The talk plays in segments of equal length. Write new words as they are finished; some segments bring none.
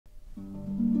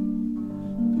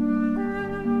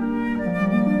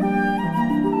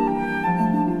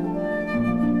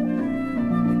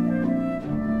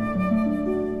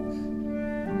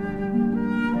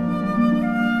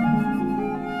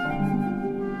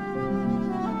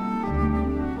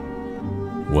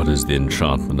What is the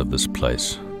enchantment of this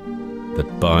place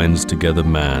that binds together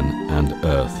man and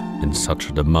earth in such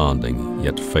a demanding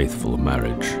yet faithful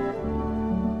marriage?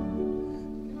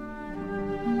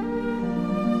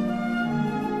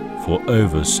 For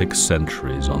over 6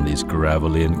 centuries on these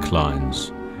gravelly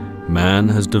inclines, man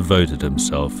has devoted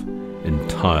himself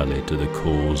entirely to the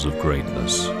cause of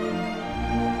greatness.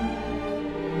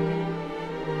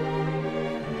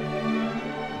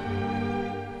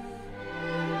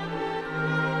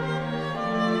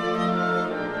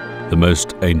 The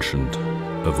most ancient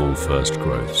of all first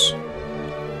growths,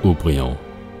 Haut-Brion.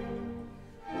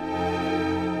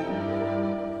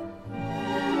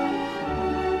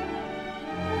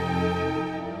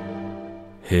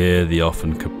 Here the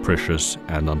often capricious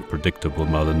and unpredictable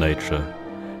Mother Nature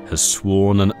has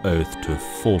sworn an oath to a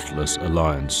faultless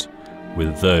alliance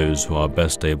with those who are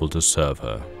best able to serve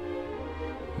her.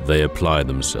 They apply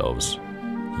themselves,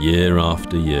 year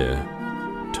after year,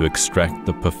 to extract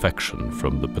the perfection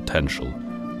from the potential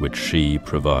which she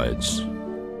provides.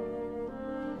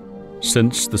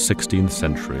 Since the 16th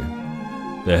century,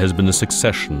 there has been a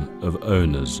succession of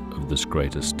owners of this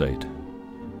great estate,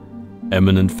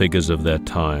 eminent figures of their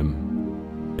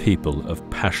time, people of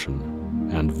passion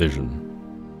and vision.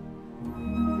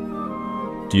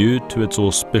 Due to its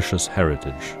auspicious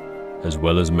heritage, as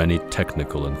well as many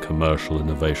technical and commercial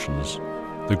innovations,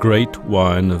 the great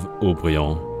wine of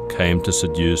Haut-Brion came to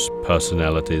seduce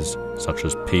personalities such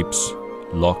as Pepys,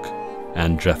 Locke,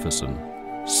 and Jefferson,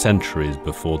 centuries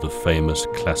before the famous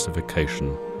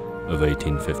classification of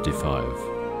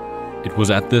 1855. It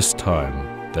was at this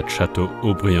time that Château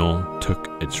Haut-Brion took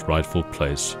its rightful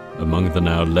place among the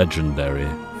now legendary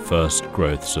first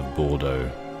growths of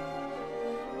Bordeaux.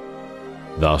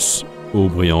 Thus,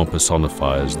 Haut-Brion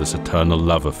personifies this eternal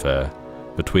love affair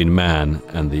between man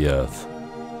and the earth,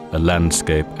 a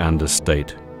landscape and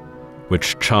estate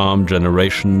which charmed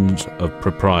generations of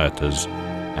proprietors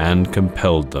and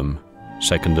compelled them,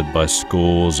 seconded by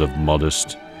scores of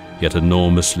modest yet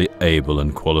enormously able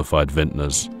and qualified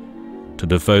vintners, to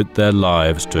devote their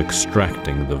lives to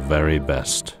extracting the very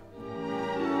best.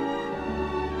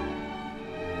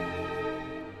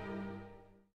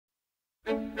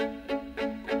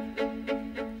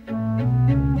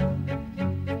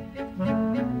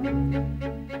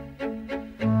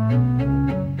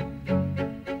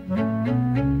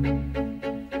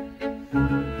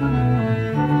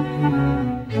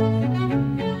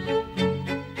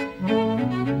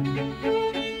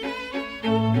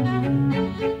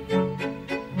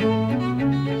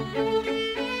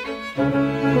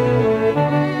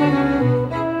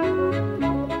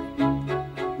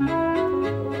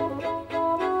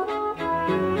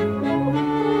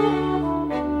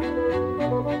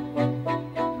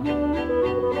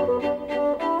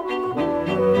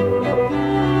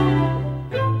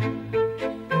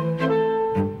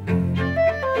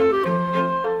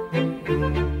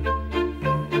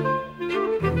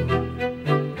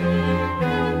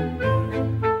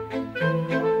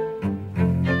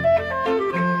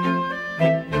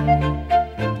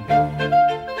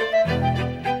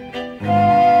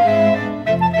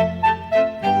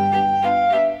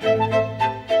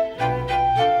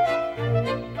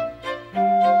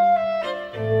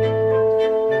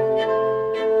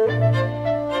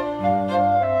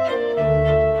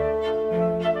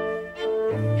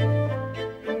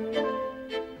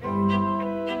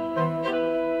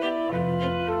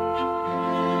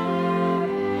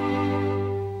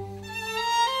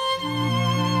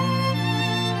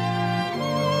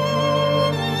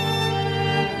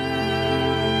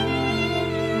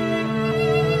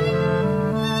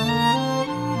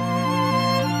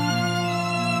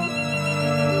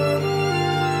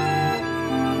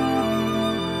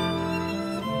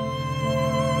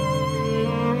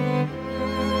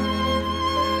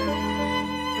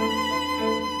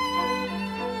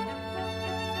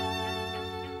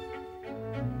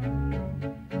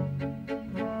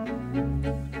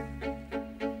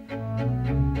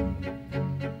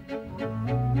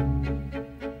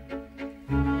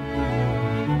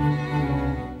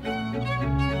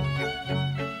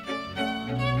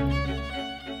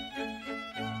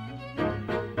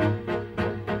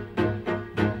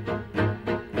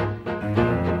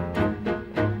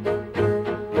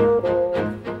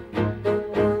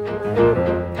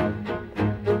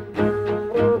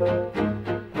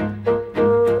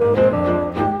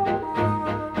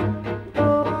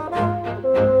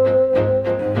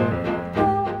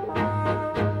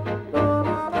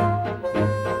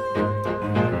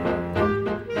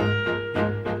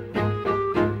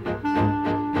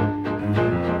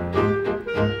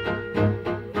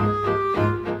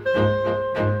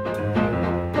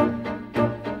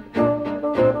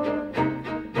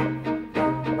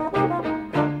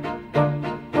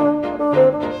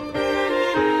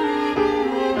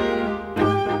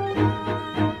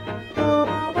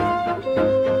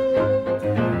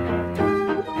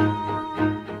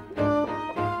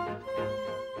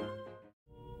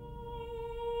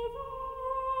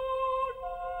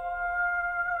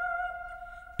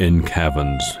 In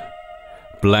caverns,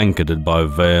 blanketed by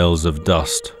veils of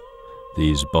dust,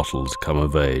 these bottles come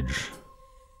of age.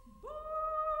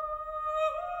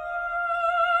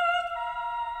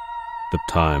 The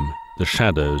time, the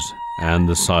shadows, and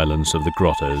the silence of the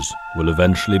grottos will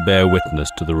eventually bear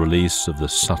witness to the release of the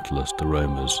subtlest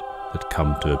aromas that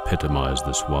come to epitomize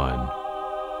this wine.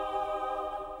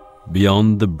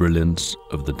 Beyond the brilliance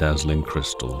of the dazzling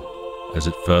crystal, as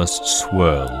it first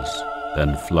swirls,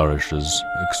 then flourishes,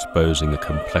 exposing a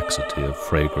complexity of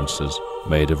fragrances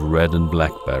made of red and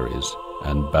blackberries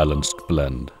and balanced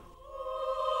blend.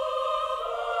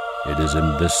 It is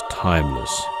in this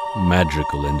timeless,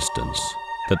 magical instance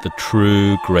that the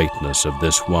true greatness of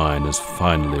this wine is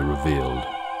finally revealed,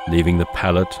 leaving the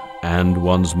palate and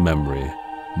one's memory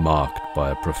marked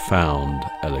by a profound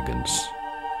elegance,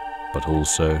 but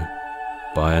also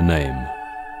by a name,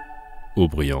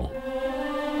 Haut-Brion.